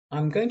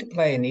I'm going to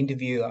play an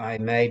interview I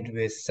made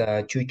with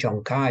Choo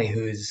Chon Kai,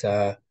 who's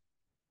an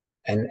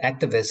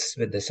activist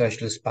with the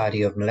Socialist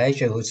Party of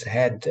Malaysia, who's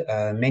had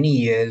many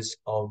years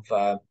of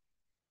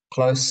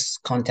close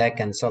contact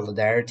and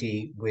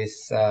solidarity with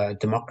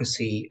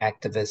democracy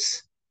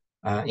activists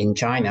in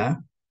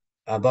China,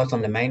 both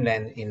on the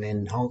mainland and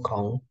in Hong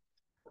Kong.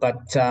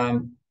 But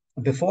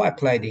before I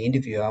play the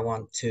interview, I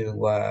want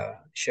to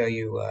show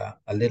you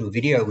a little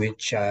video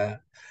which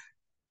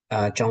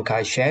John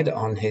Kai shared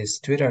on his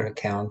Twitter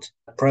account.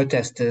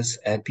 Protesters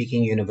at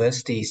Peking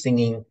University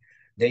singing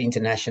the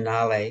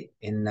Internationale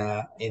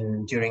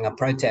in during a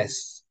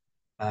protest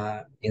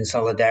in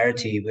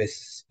solidarity with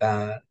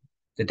the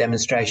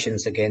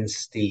demonstrations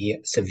against the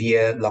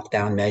severe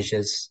lockdown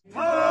measures.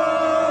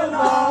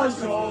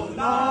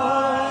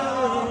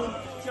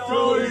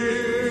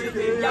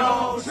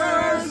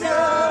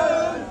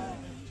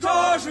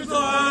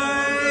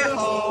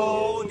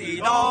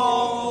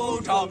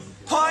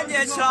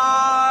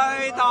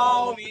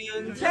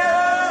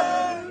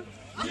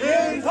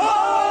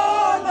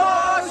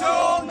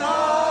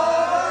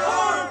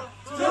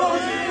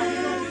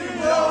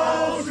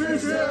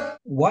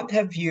 What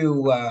have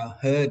you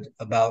heard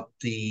about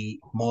the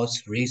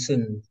most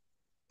recent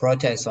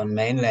protests on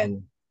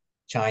mainland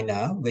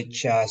China,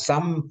 which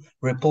some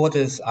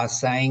reporters are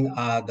saying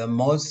are the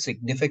most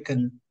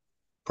significant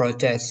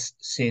protests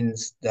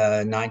since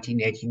the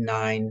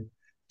 1989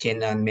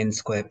 Tiananmen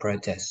Square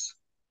protests?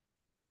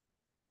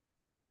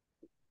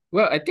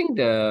 Well, I think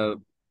the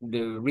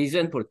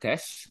recent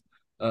protests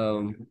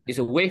is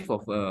a wave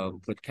of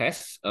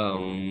protests,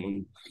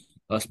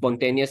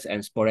 spontaneous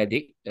and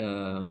sporadic,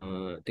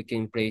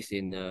 taking place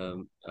in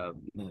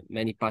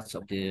many parts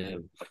of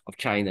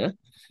China.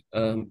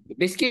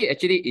 Basically,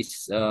 actually,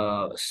 it's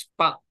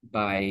sparked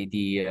by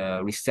the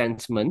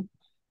resentment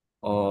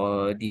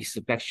or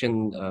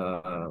disaffection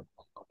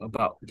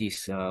about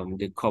this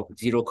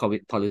zero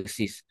COVID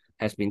policies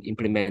has been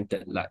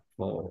implemented like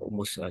for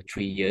almost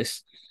 3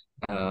 years.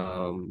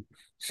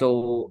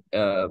 So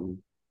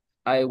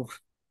I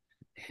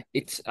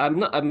I'm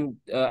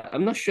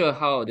not sure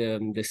how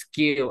the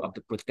scale of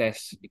the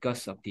protests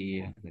because of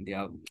a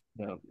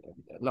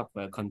lot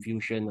of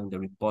confusion on the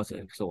reports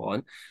and so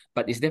on,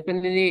 but it's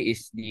definitely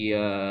is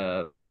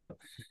the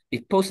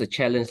it poses a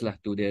challenge lah,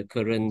 to the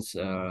current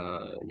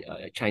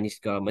Chinese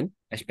government,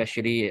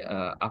 especially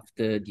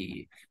after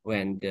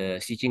when the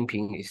Xi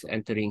Jinping is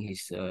entering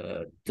his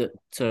third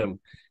term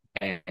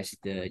as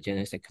the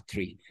General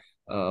Secretary.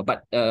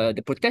 But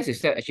the protest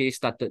itself actually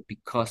started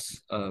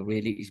because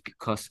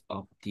because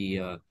of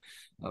the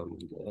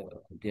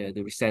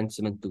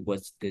resentment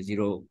towards the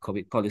zero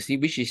COVID policy,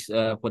 which is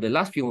for the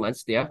last few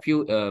months there are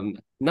few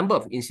number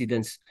of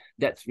incidents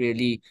that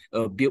really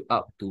built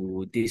up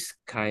to this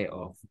kind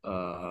of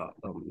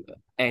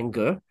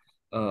anger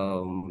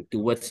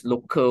towards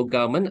local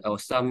government, or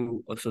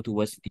some also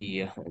towards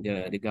the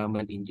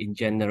government in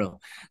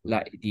general,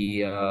 like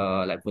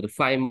like for the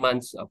 5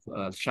 months of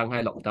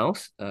Shanghai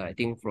lockdowns, I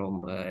think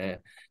from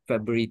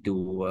February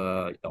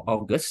to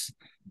August.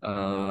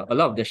 A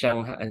lot of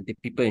the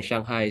people in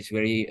Shanghai is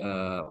very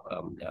uh,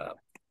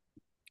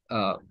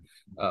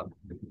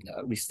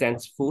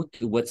 resentful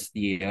towards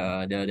the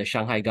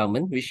Shanghai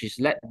government, which is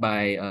led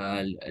by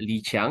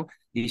Li Qiang.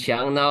 Li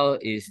Qiang now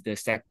is the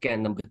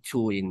number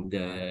 2 in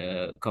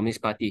the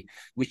Communist Party,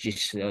 which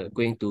is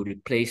going to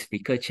replace Li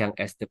Keqiang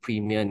as the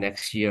premier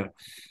next year.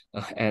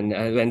 And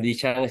when Li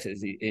Qiang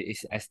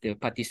is as the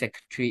party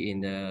secretary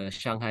in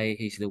Shanghai,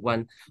 he's the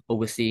one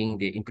overseeing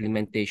the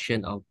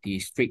implementation of the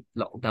strict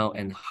lockdown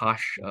and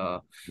harsh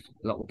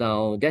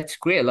lockdown. That's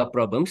create a lot of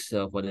problems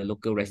for the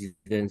local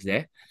residents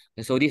there.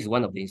 And so this is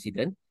one of the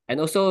incidents. And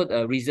also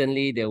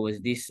recently there was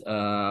this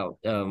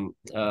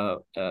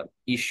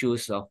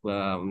issues of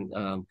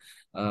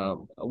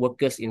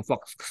workers in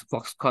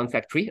Foxconn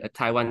factory, a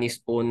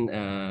Taiwanese-owned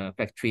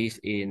factories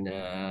in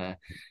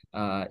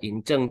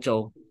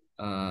Zhengzhou,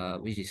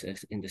 which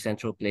is in the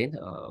central plain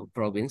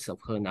province of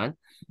Henan.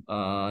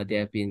 They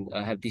have been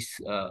have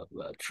this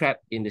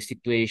trapped in the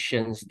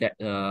situations that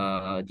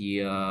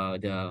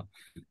the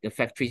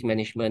factories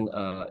management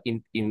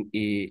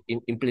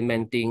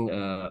implementing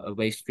a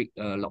very strict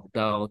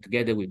lockdown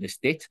together with the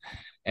state,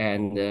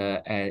 and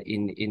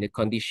in the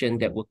condition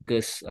that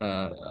workers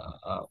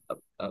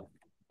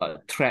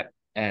trapped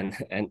and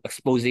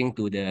exposing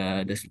to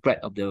the spread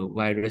of the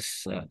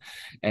virus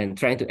and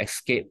trying to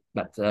escape,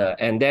 but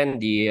and then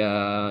the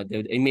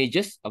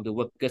images of the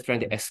workers trying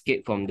to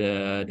escape from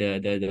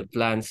the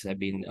plants have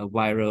been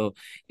viral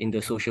in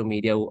the social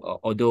media,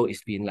 although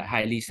it's been like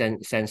highly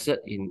censored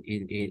in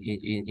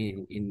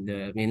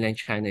the mainland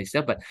China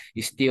itself, but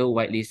it's still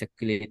widely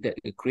circulated.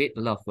 It create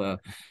a lot of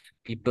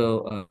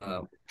people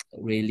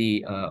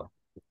really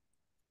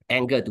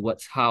anger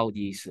towards how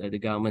the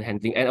government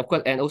handling, and of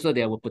course, and also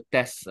there were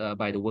protests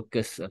by the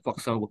workers,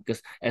 Foxconn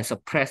workers, and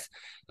suppressed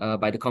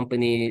by the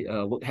company,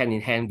 work hand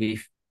in hand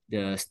with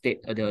the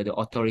state, the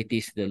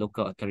authorities, the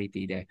local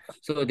authority there.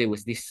 So there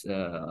was this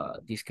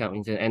kind of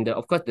incident, and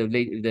of course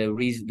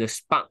the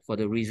spark for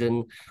the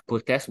recent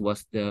protest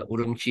was the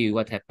Urumqi,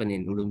 what happened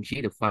in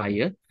Urumqi, the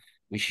fire,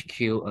 which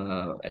killed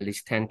at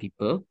least 10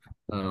 people,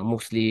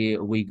 mostly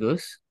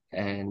Uyghurs,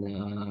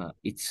 and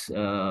it's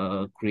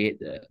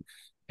create.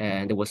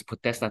 And there was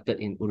protest started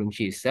in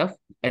Urumqi itself,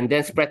 and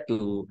then spread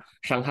to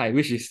Shanghai,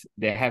 which is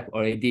they have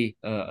already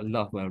a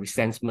lot of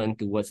resentment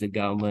towards the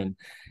government,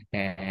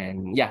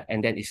 and yeah,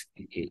 and then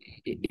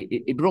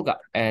it broke up,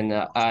 and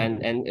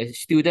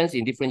students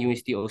in different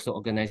universities also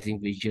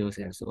organizing vigils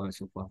and so on and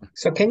so forth.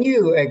 So can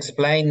you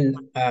explain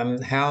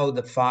how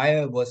the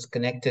fire was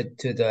connected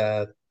to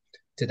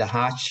the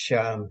harsh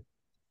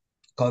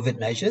COVID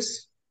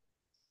measures?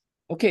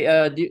 Okay,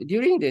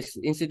 during this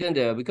incident,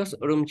 because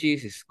Urumqi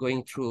is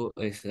going through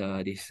this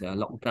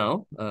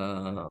lockdown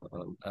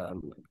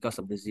because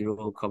of the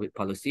zero COVID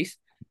policies,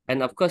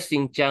 and of course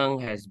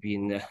Xinjiang has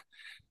been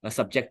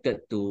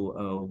subjected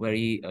to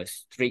very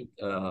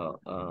strict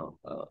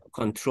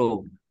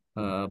control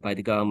by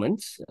the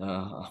governments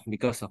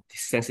because of the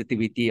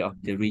sensitivity of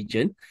the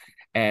region,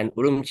 and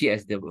Urumqi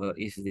as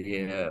is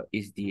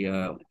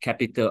the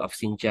capital of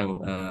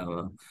Xinjiang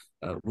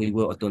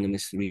Uyghur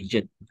Autonomous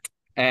Region.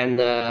 And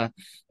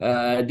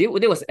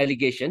there was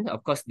allegation.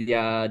 Of course,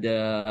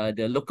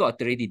 the local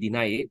authority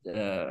denied it.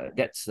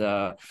 That's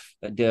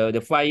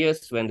the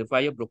fires, when the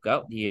fire broke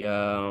out.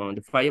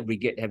 The fire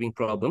brigade having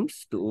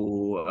problems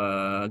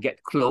to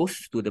get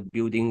close to the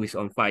building which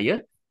on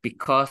fire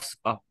because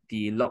of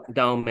the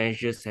lockdown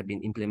measures have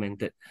been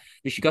implemented.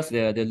 Because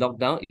the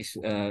lockdown is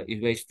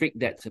very strict,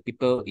 that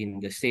people in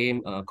the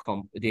same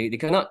they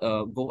cannot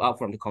go out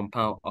from the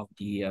compound of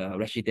the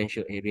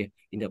residential area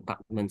in the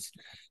apartments.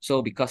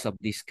 So because of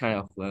this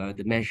kind of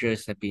the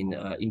measures have been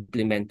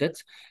implemented,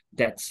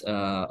 that's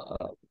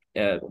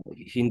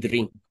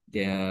hindering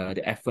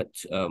the effort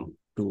to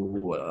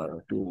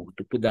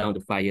put down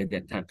the fire at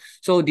that time.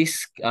 So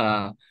this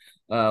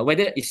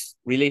whether it's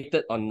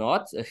related or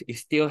not, it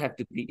still have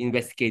to be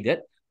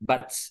investigated.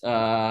 But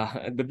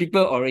the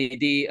people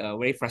already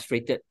very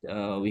frustrated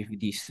with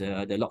these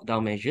the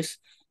lockdown measures.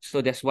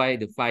 So that's why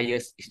the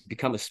fires is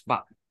become a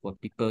spark for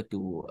people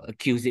to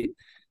accuse it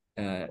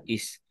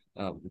is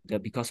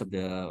because of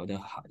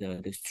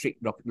the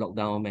strict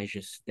lockdown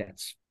measures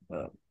that's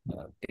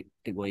take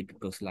away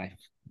people's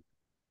lives.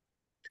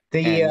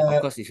 The And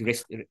of course, it's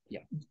risk.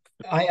 Yeah.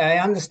 I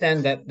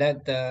understand that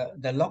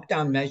the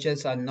lockdown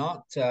measures are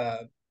not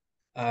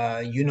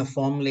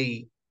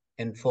uniformly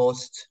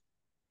enforced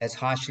as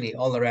harshly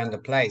all around the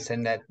place,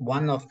 and that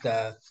one of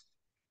the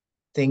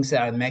things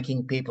that are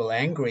making people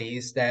angry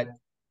is that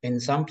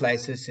in some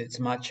places it's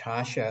much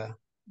harsher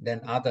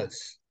than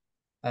others.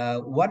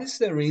 What is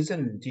the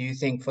reason, do you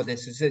think, for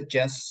this? Is it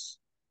just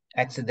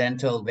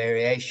accidental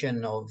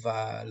variation of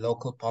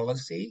local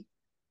policy,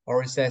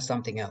 or is there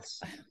something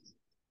else?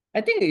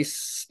 I think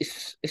it's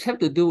have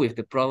to do with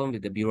the problem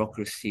with the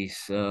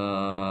bureaucracies.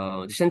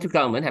 The central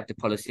government have the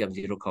policy of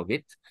zero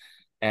COVID,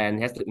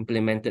 and has to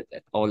implement it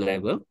at all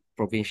level,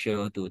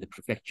 provincial to the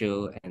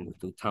prefecture and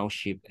to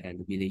township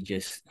and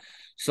villages.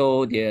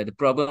 So the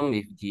problem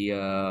with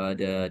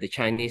the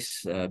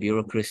Chinese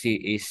bureaucracy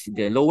is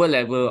the lower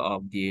level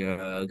of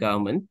the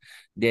government.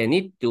 They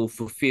need to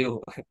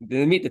fulfill,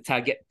 they need to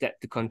target that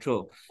to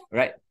control,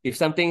 right? If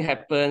something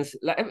happens,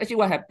 like actually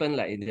what happened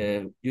like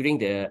during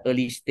the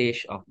early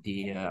stage of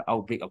the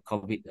outbreak of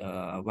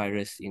COVID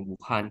virus in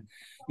Wuhan,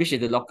 which is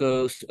the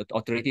local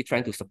authority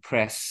trying to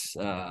suppress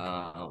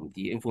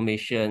the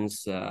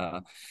informations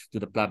to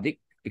the public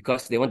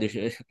because they want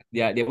to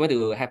they want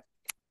to have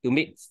to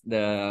meet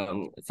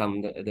to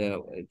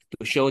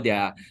show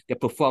they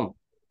perform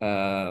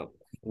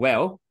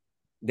well,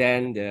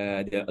 then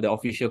the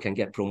official can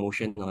get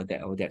promotion or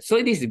that. So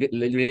it is a bit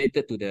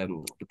related to the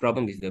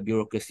problem with the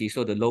bureaucracy.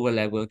 So the lower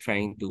level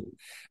trying to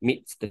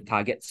meet the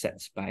target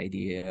sets by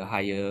the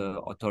higher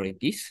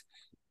authorities,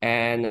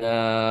 and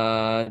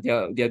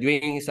they're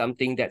doing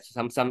something that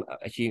some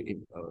actually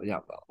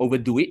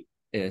overdo it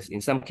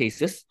in some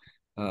cases,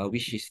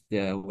 which is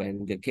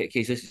when the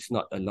cases is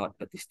not a lot,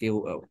 but they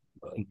still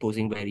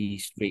imposing very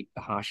strict,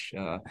 harsh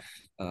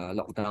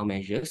lockdown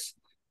measures.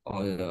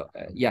 Or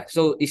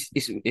so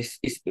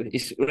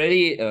it's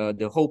really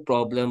the whole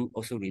problem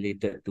also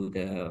related to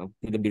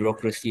the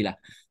bureaucracy lah,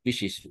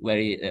 which is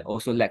very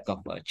also lack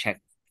of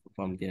check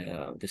from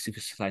the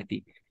civil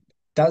society.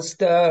 Does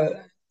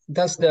the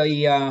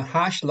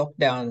harsh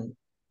lockdown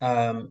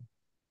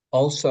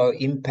also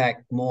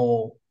impact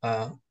more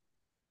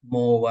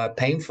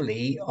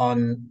painfully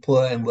on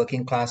poor and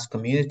working class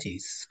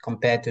communities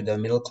compared to the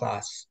middle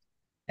class?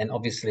 And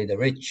obviously the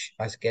rich,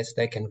 I guess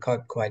they can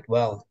cope quite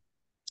well.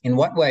 In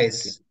what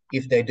ways,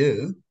 if they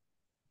do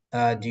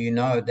you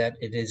know that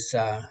it is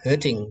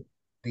hurting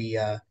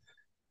the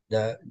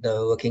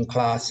working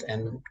class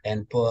and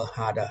poor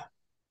harder?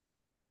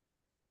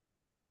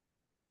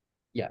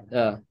 Yeah,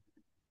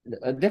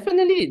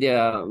 definitely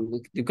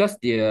because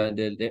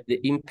the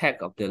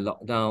impact of the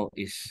lockdown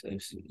is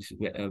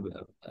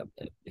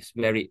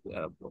very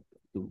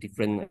to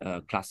different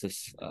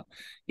classes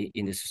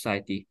in the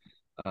society.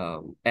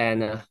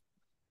 And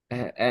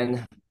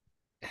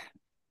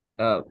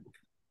uh,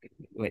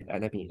 wait,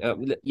 let me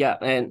yeah,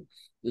 and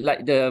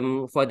like the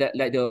for that,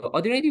 like the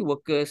ordinary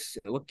workers,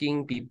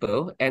 working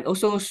people, and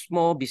also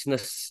small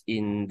business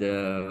in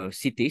the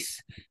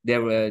cities,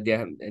 they're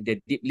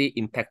deeply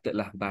impacted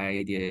lah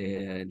by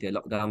the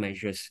lockdown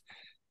measures.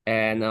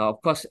 And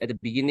of course, at the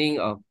beginning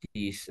of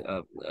these,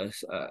 the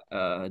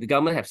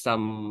government have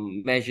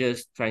some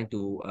measures trying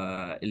to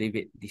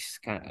alleviate this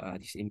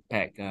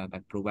impact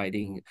by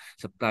providing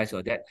supplies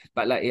or that.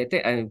 But like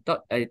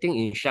I think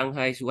in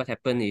Shanghai, what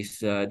happened is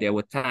there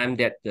were time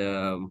that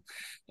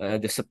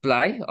the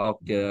supply of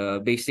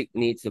the basic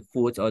needs, the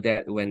foods or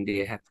that, when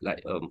they have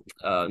like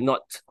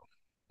not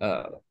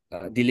uh,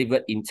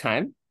 delivered in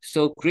time,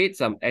 so create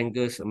some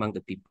angers among the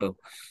people.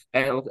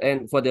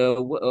 And for the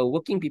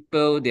working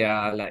people, they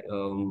are like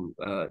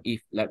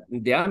if like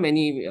there are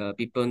many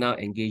people now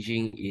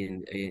engaging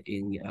in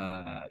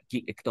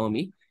gig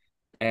economy,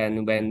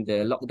 and when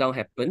the lockdown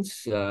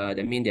happens,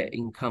 that means their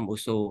income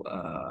also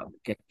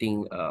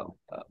getting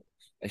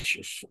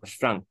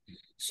shrunk.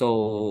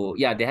 So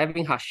yeah, they're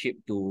having hardship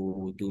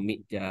to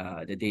meet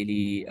the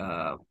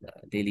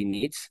daily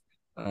needs.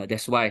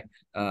 That's why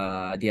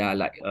they are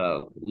like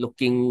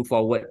looking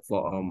forward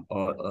for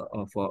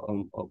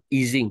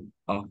easing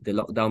of the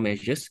lockdown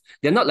measures.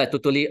 They're not like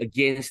totally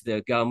against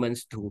the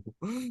governments to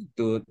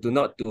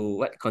not to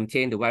what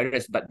contain the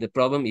virus, but the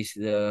problem is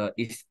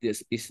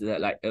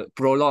like a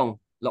prolonged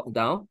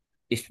lockdown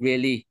is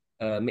really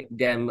make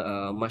them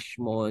much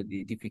more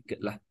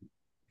difficult lah.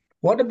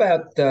 What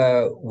about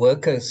the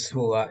workers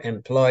who are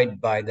employed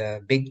by the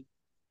big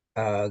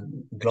uh,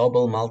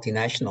 global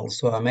multinationals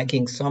who are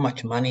making so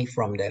much money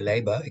from their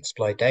labor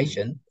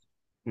exploitation?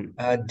 Hmm.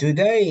 Do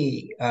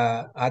they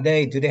have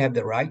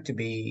the right to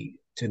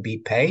be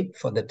paid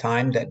for the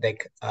time that they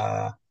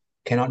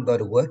cannot go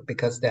to work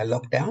because they're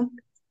locked down,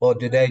 or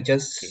do they Okay.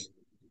 just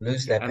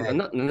lose Okay, their pay?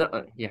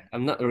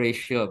 I'm not really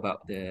sure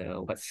about the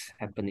what's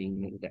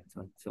happening in that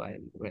one, so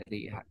I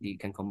really hardly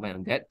can comment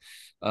on that.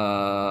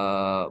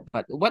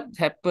 But what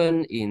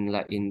happened in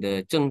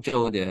the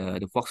Zhengzhou,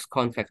 the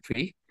Foxconn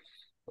factory,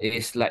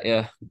 is like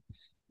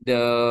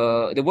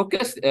the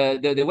workers,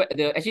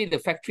 the actually the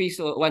factories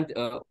want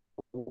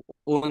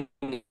own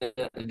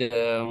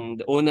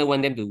the owner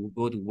want them to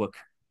go to work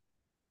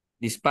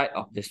despite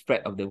of the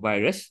spread of the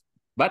virus.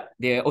 But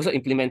they're also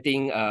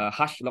implementing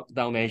harsh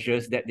lockdown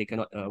measures that they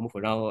cannot move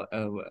around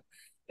uh,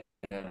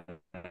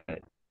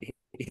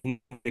 in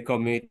the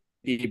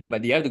community,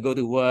 but they have to go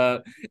to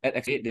work and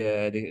actually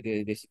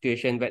the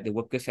situation where the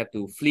workers have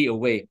to flee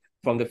away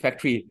from the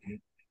factory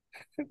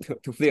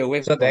to flee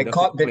away So from they're the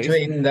caught workplace.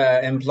 between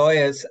the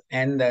employers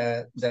and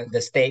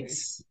the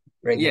state's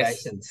Yes,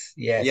 regulations.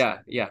 Yes.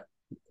 yeah.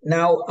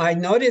 Now, I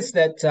noticed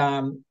that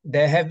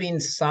there have been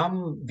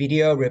some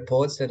video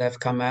reports that have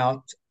come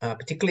out,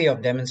 particularly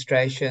of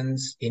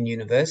demonstrations in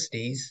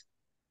universities,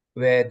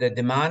 where the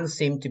demands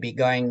seem to be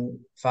going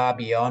far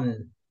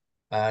beyond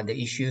the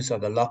issues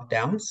of the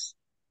lockdowns.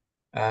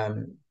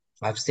 Um,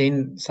 I've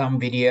seen some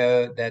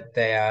video that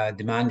they are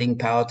demanding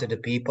power to the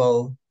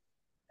people,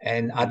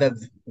 and Mm, other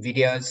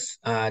videos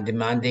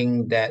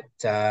demanding that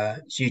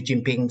Xi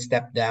Jinping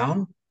step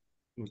down,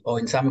 mm, or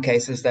in some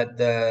cases that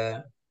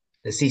the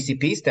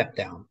CCP step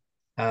down.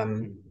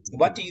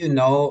 What do mm, you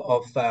know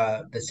of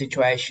the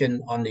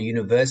situation on the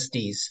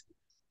universities?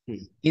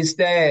 mm. Is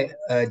there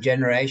a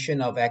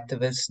generation of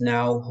activists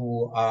now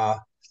who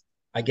are,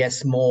 I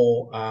guess,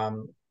 more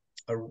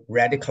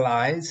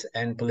radicalized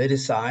and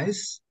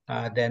politicized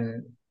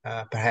than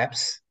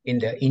perhaps in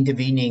the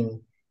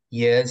intervening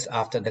years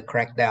after the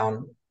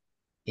crackdown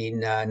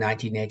in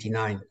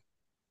 1989?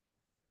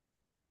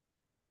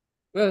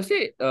 Well,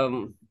 see,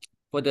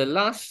 for the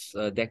last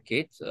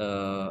decade,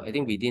 I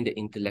think within the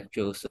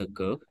intellectual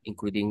circle,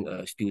 including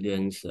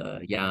students,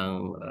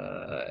 young,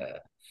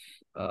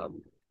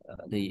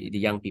 the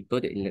young people,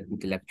 the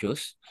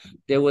intellectuals,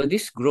 there were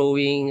this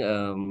growing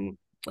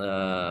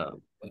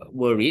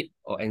worried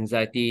or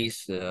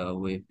anxieties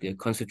with the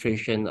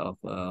concentration of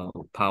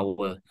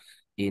power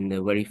in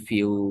the very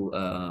few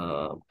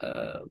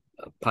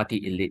party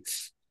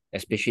elites,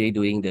 especially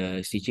during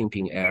the Xi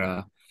Jinping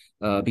era.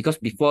 Because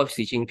before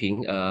Xi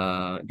Jinping,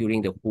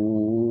 during the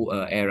Hu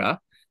era,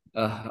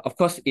 of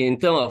course, in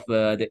terms of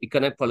the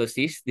economic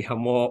policies, they are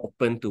more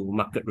open to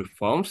market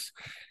reforms,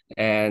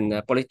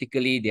 and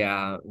politically, there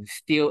are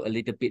still a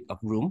little bit of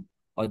room.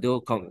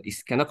 Although it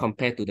cannot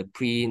compare to the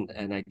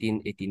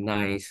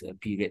pre-1989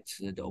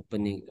 periods, the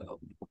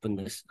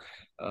openness,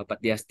 but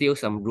there are still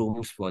some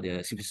rooms for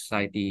the civil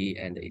society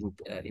and the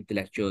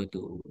intellectual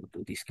to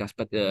discuss.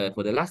 But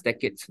for the last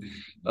decades,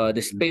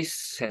 the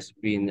space has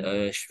been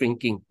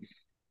shrinking,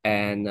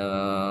 and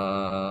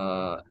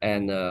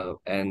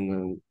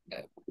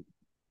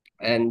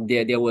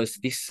there was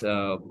this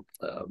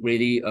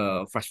really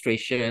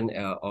frustration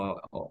or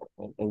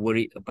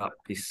worried about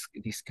this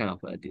kind of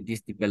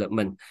this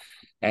development.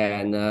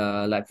 And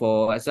like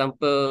for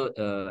example,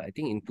 I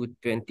think in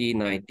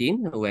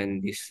 2019,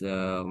 when the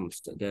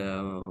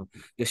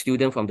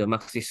student from the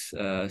Marxist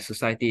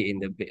Society in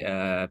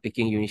the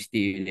Peking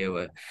University,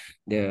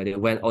 they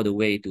went all the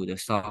way to the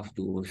south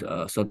to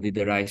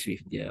solidarize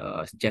with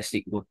the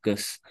Jesuit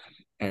workers,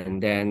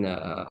 and then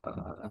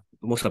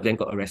most of them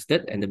got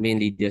arrested, and the main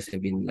leaders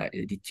have been like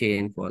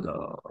detained for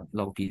a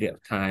long period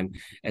of time,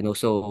 and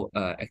also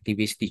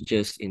activist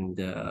teachers in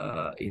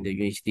the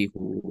university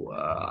who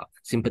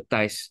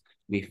sympathize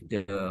with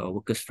the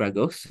worker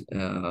struggles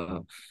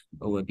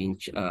were being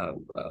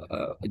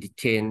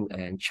detained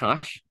and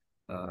charged.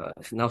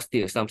 Now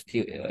still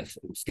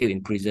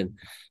in prison.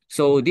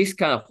 So this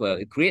kind of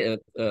create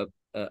a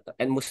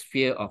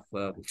atmosphere of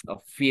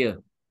fear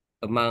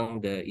among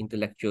the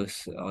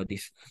intellectuals or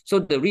this. So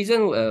the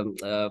reason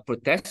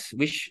protests,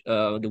 which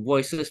the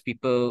voices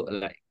people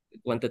like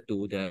wanted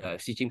to the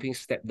Xi Jinping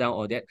step down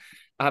or that,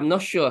 I'm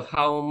not sure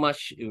how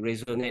much it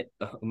resonate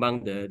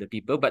among the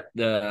people, but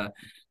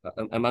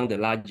among the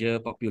larger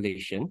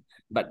population.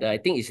 But I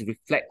think it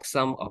reflects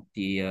some of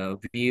the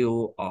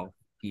view of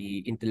the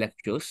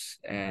intellectuals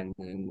and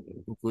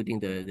including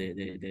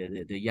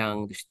the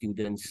young the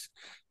students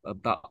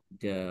about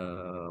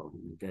the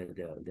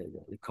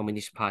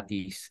communist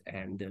parties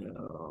and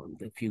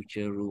the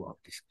future rule of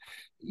this.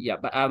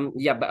 But I'm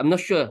not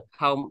sure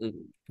how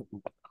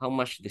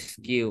much the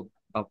scale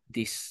of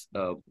this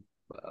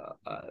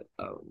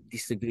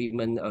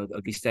disagreement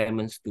or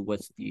disagreements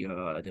towards the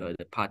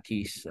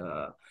parties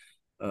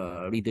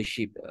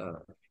leadership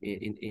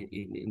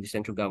in the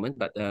central government,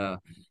 but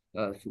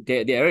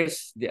there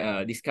is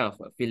this kind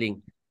of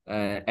feeling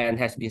and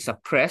has been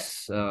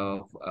suppressed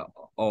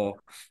or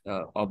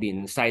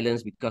been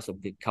silenced because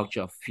of the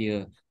culture of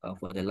fear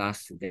for the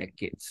last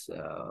decades.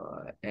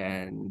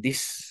 And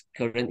this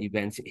current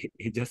events,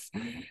 it just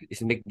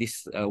is make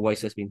these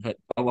voices being heard.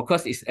 Of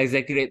course, it's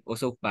exaggerated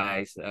also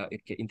by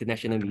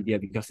international media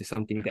because it's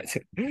something that's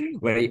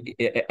very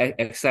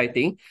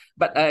exciting.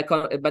 But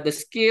the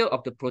scale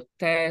of the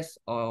protest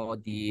or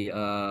the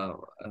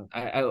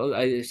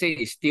I say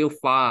it's still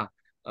far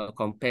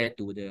compared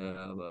to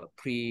the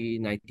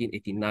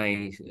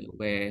pre-1989,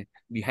 where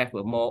we have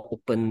a more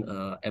open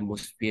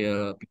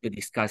atmosphere, people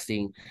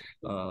discussing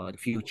the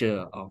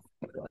future of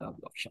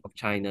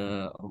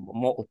China,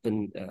 more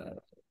open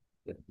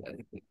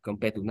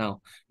compared to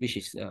now, which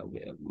is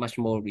much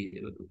more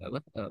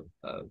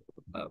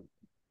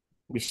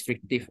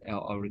restrictive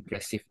or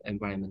repressive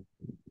environment.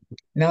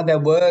 Now, there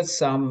were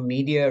some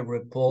media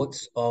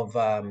reports of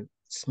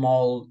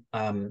small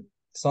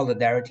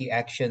solidarity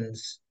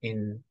actions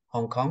in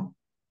Hong Kong,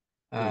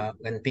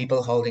 and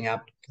people holding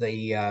up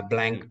the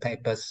blank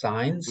paper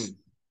signs.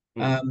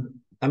 I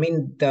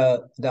mean,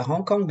 the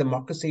Hong Kong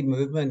democracy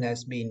movement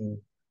has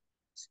been,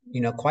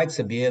 quite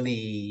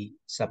severely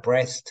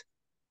suppressed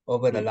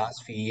over the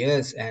last few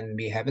years, and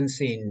we haven't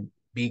seen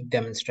big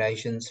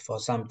demonstrations for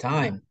some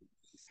time.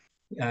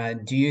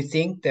 Do you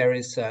think there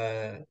is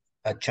a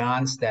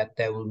chance that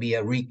there will be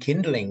a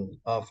rekindling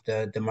of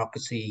the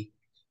democracy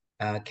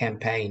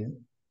campaign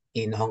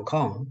in Hong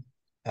Kong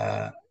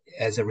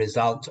as a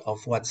result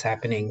of what's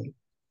happening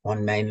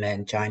on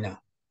mainland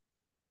China?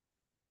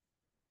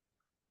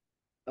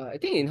 I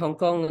think in Hong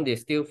Kong, they're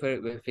still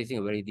facing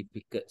a very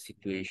difficult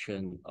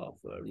situation of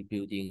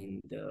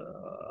rebuilding the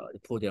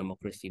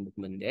pro-democracy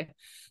movement there.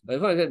 But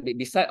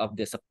beside of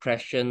the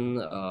suppression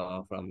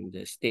from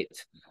the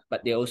state,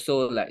 but they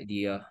also like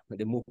the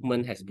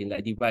movement has been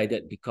like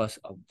divided because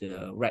of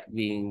the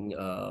right-wing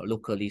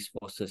localist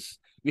forces,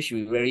 which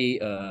will very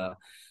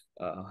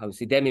how to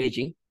say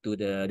damaging to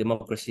the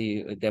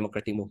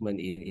democratic movement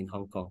in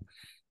Hong Kong.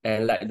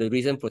 And like the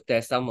recent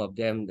protests, some of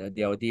them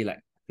they already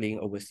like playing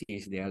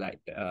overseas. They are like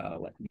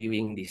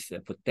viewing this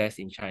protest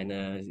in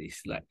China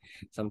is like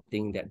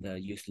something that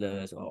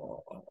useless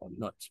or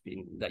not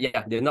being.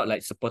 Yeah, they're not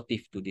like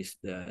supportive to this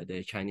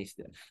the Chinese.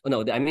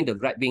 I mean the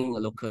right wing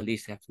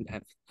localists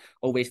have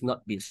always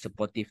not been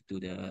supportive to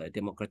the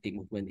democratic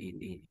movement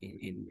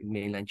in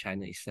mainland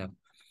China itself.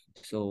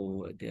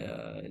 So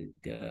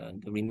the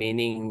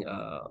remaining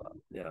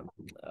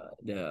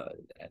the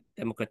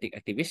democratic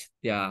activists,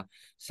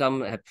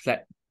 some have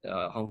fled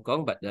Hong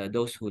Kong, but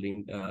those who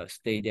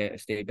stay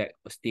back,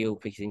 are still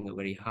facing a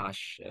very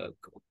harsh,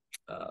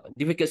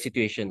 difficult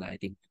situation. I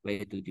think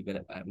where to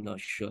develop. I'm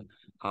not sure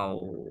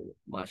how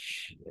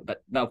much,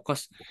 but of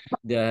course,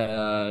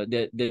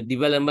 the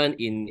development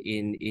in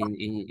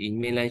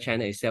mainland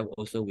China itself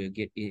also will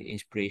get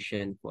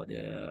inspiration for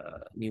the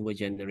newer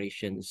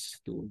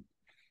generations to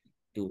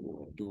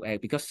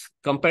act, because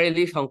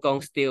comparatively Hong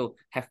Kong still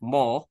have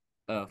more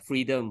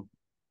freedom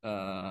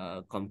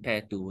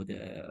compared to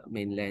the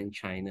mainland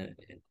China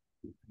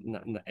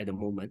not at the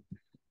moment.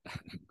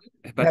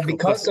 Yeah, But of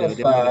course,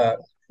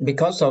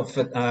 because of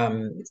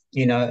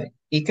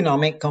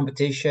economic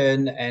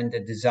competition and the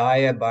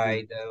desire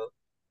by the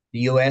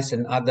US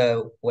and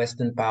other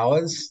Western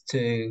powers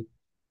to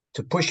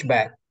push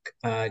back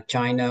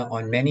China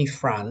on many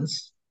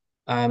fronts.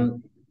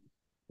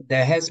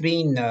 there has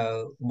been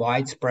a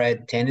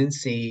widespread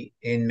tendency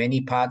in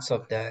many parts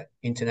of the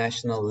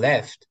international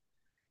left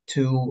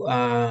to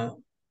uh,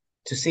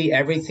 to see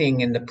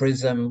everything in the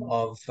prism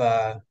of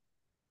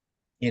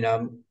you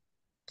know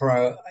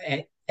pro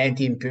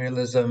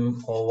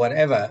anti-imperialism or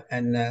whatever,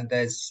 and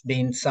there's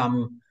been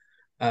some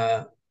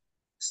uh,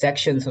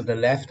 sections of the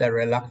left that are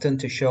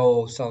reluctant to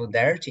show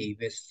solidarity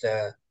with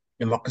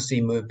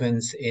democracy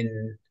movements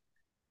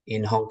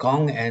in Hong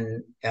Kong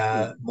and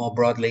Mm, more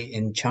broadly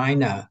in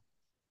China.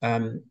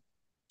 Um,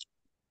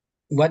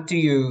 what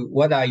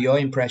are your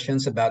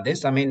impressions about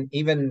this? I mean,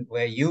 even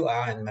where you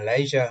are in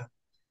Malaysia,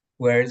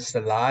 where it's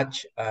a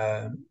large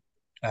uh,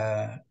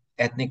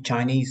 ethnic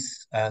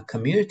Chinese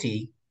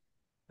community,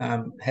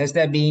 has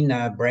there been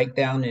a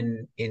breakdown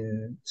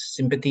in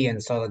sympathy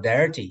and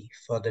solidarity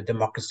for the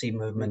democracy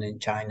movement in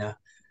mm, China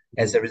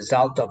as a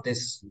result of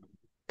this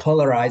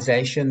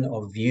polarization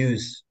of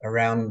views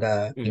around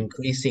mm,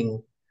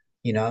 increasing,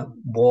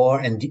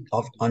 war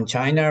on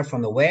China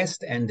from the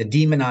West and the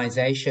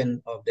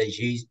demonization of the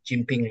Xi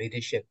Jinping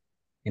leadership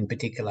in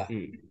particular?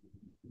 mm.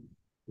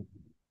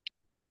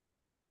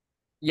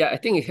 Yeah, I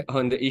think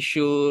on the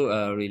issue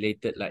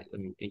related like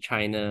in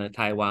China,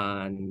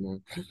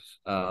 Taiwan,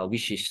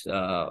 which is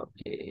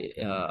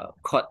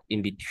caught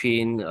in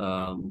between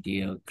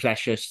the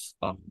clashes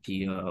of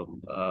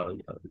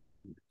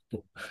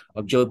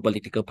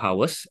geopolitical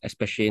powers,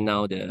 especially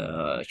now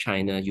the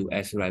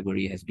China-US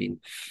rivalry has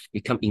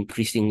become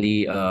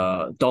increasingly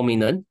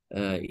dominant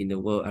in the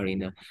world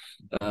arena.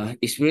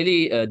 It's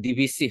really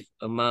divisive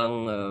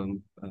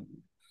among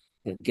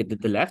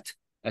the left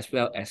as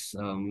well as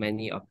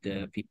many of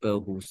the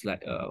people who's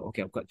like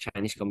okay, I've got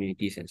Chinese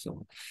communities and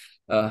so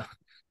on.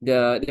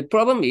 The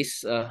problem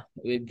is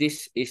with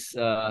this is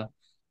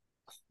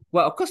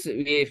well, of course,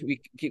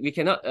 we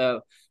cannot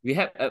we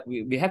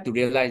have to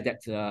realize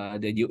that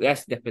the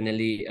US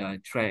definitely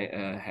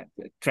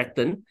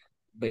threatened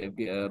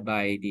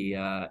by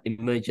the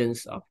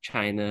emergence of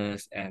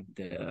China's and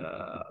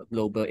the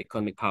global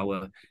economic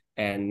power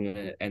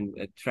and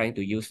trying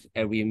to use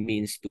every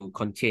means to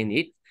contain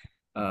it,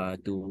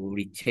 to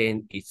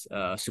retain its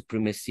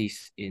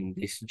supremacies in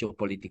this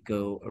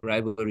geopolitical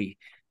rivalry.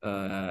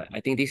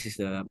 I think this is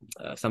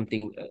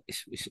something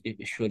is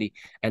surely,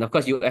 and of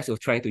course, US will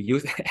try to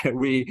use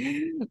every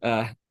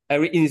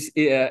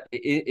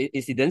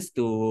incidents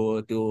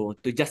to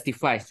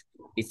justify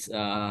its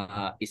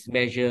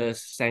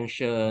measures,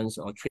 sanctions,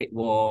 or trade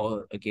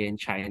war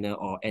against China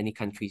or any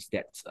countries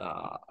that's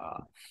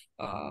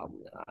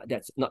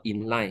not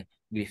in line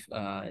with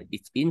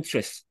its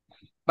interests.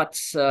 But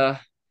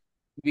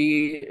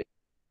we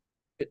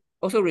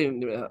also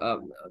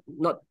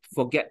not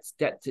forget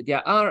that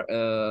there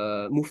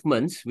are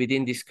movements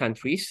within these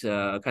countries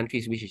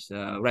which is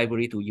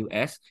rivalry to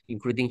US,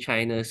 including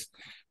China's,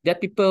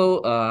 that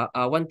people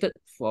are wanted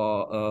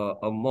for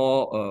a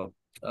more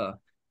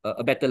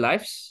a better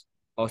lives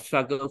or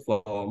struggle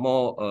for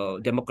more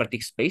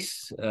democratic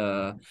space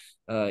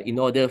in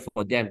order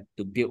for them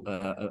to build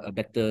a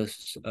better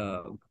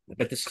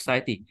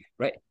society,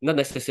 right? Not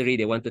necessarily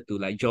they wanted to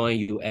like join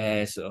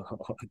US or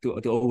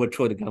to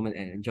overthrow the government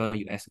and join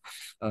US.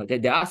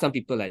 There are some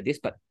people like this,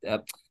 but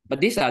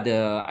these are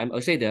I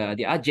would say there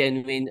are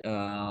genuine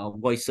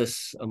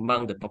voices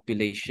among the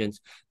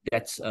populations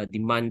that's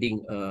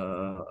demanding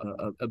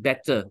a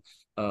better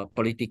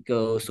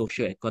political,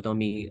 social,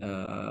 economy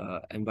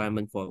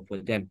environment for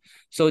them.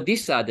 So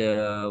these are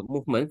the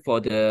movement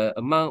for the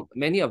among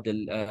many of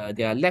the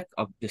their lack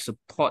of the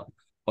support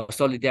or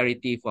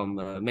solidarity from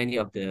many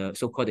of the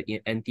so-called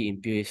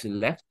anti-imperialist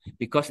left,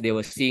 because they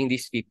were seeing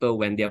these people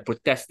when they are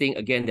protesting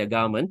against their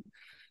government.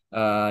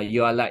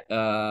 You are like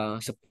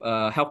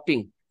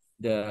helping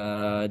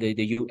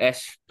the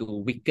US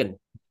to weaken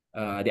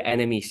the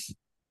enemies.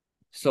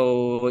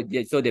 So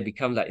they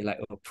become like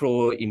a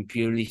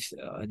pro-imperialist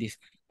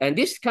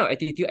this kind of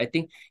attitude. I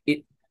think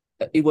it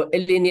will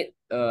alienate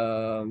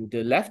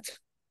the left,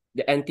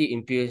 the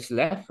anti-imperialist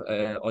left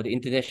or the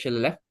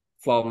international left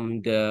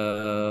from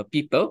the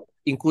people,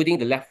 including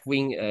the left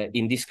wing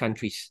in these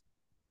countries.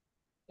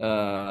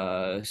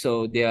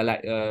 So they are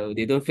like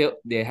they don't feel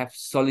they have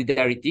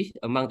solidarity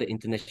among the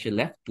international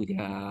left to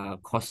their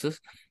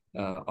causes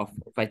of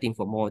fighting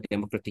for more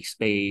democratic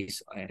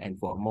space and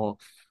for more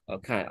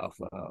kind of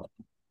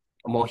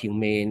more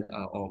humane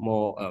or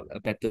more a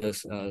better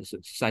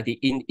society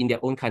in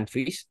their own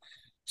countries.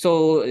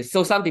 So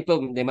some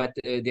people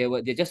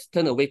they just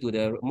turn away to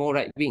the more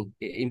right wing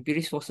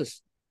imperialist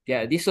forces.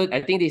 Yeah, so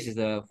I think this is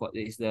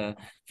the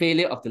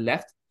failure of the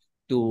left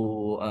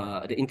to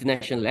the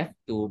international left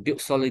to build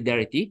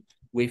solidarity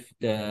with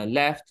the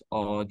left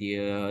or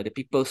the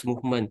people's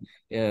movement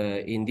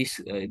in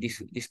this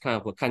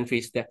kind of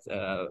countries that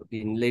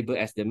been labeled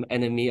as the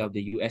enemy of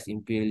the US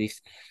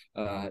imperialists,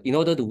 in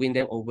order to win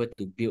them over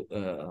to build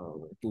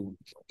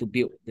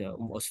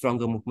a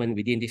stronger movement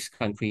within this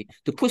country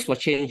to push for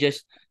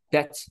changes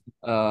that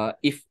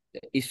if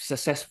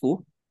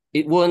successful,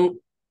 it won't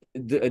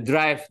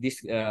drive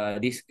these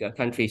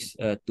countries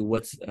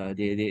towards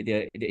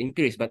the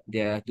imperialists, but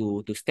they are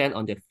to stand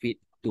on their feet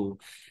to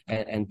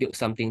and build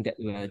something that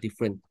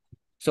different.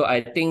 So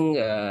I think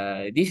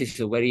this is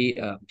a very,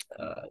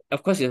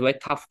 of course, it's very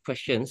tough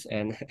questions,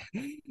 and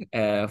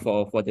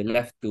for the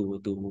left to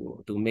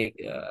make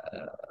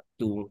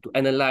to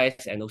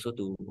analyze and also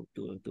to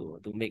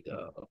make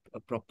a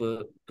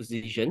proper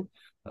position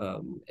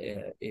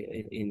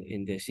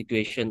in the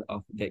situation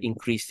of the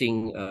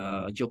increasing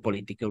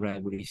geopolitical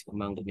rivalries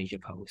among the major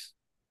powers.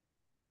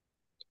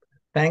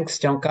 Thanks,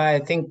 Chong Kai. I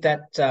think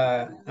that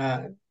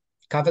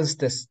covers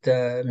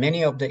the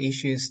many of the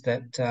issues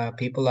that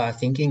people are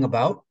thinking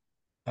about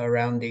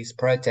around these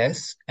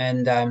protests.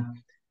 And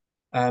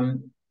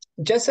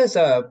just as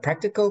a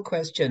practical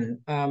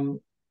question,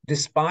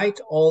 despite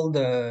all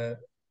the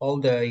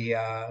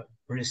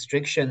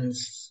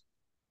restrictions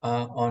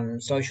on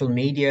social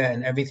media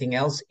and everything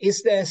else,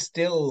 is there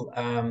still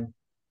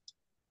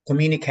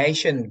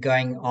communication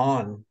going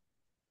on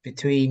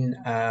between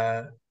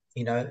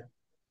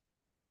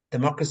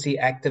democracy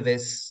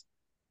activists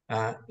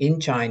in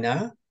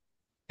China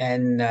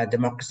and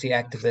democracy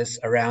activists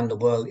around the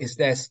world?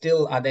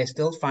 Are they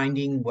still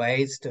finding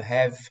ways to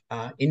have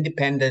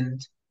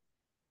independent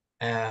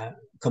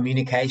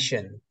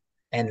communication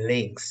and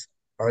links,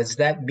 or has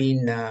that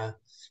been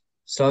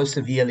so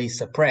severely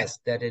suppressed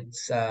that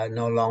it's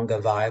no longer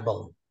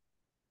viable?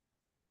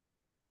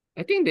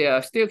 I think they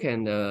still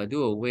can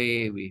do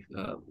away with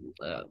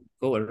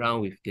go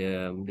around with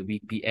the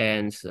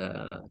VPNs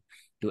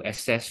to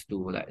access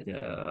to like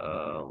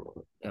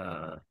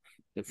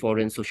the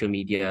foreign social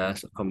media,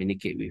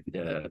 communicate with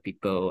the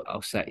people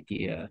outside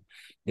the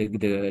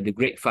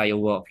Great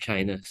Firewall of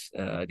China.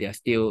 They are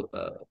still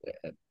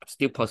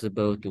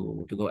possible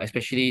to go,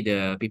 especially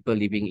the people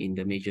living in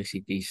the major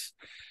cities.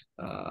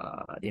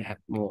 They have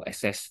more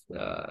access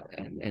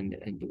and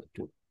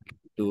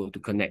to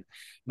connect.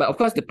 But of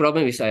course, the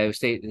problem is, I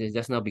say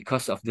just now,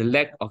 because of the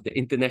lack of the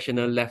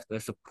international left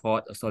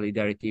support or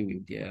solidarity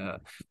with the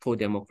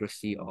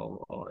pro-democracy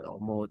or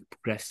more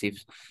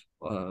progressive,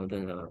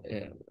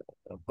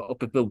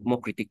 people more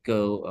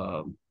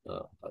critical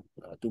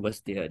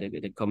towards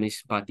the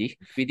Communist Party.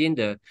 Within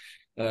the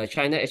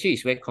China, actually,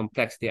 is very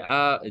complex. There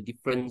are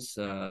different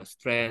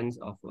strands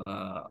of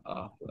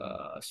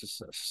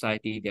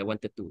society. They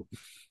wanted to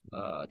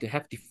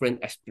have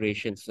different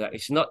aspirations.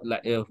 It's not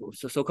like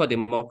so-called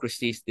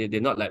democracies.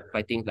 They're not like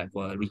fighting like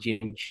for a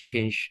regime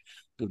change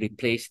to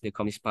replace the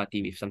Communist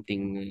Party with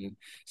something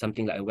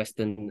like a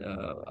Western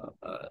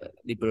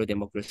liberal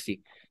democracy.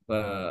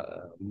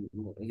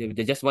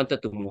 They just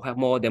wanted to have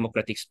more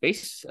democratic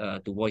space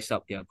to voice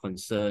out their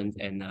concerns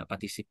and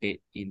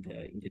participate in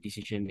the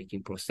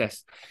decision-making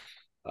process.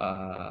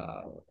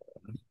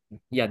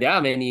 Yeah, there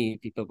are many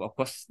people. Of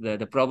course,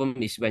 the problem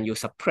is when you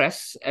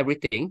suppress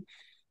everything.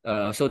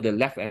 So the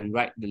left and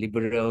right, the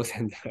liberals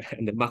and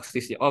the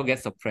Marxists, they all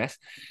get suppressed.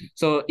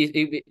 So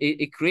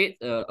it creates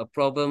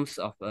problems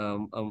of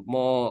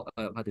more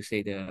how to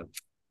say the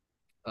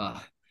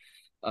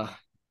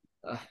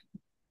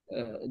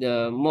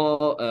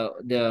more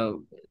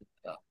the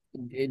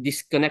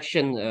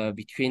disconnection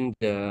between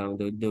the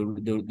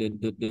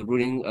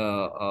ruling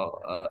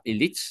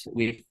elites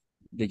with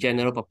the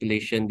general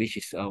population, which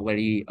is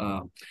very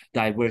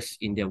diverse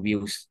in their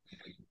views.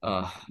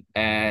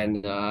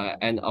 And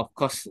of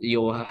course,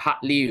 you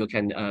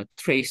can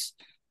trace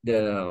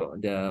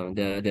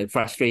the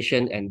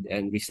frustration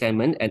and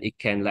resentment, and it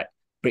can like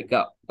break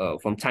up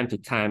from time to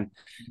time,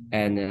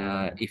 and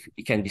if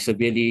it can be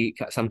severely,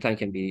 sometimes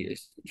can be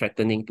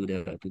threatening to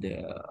the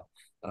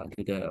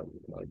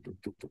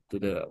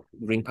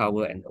ring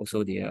power and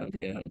also the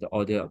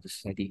order of the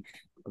society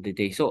of the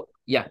day. So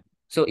yeah,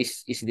 so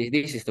this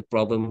is the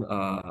problem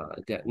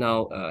that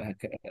now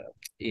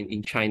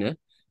in China,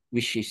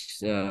 which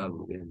is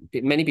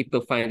many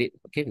people find it,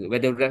 okay,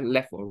 whether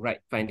left or right,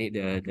 find it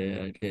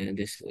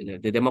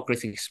the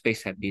democratic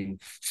space have been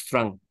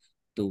shrunk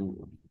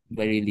to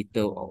very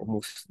little or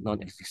almost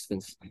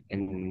non-existence.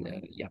 And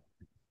yeah.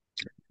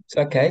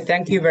 Okay,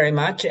 thank you very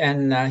much.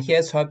 And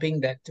here's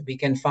hoping that we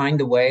can find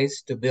the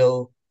ways to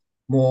build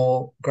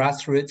more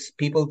grassroots,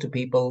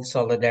 people-to-people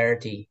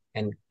solidarity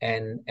and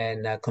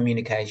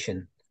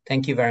communication.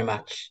 Thank you very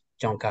much,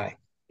 Chong Kai.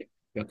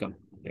 Welcome.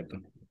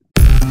 Welcome.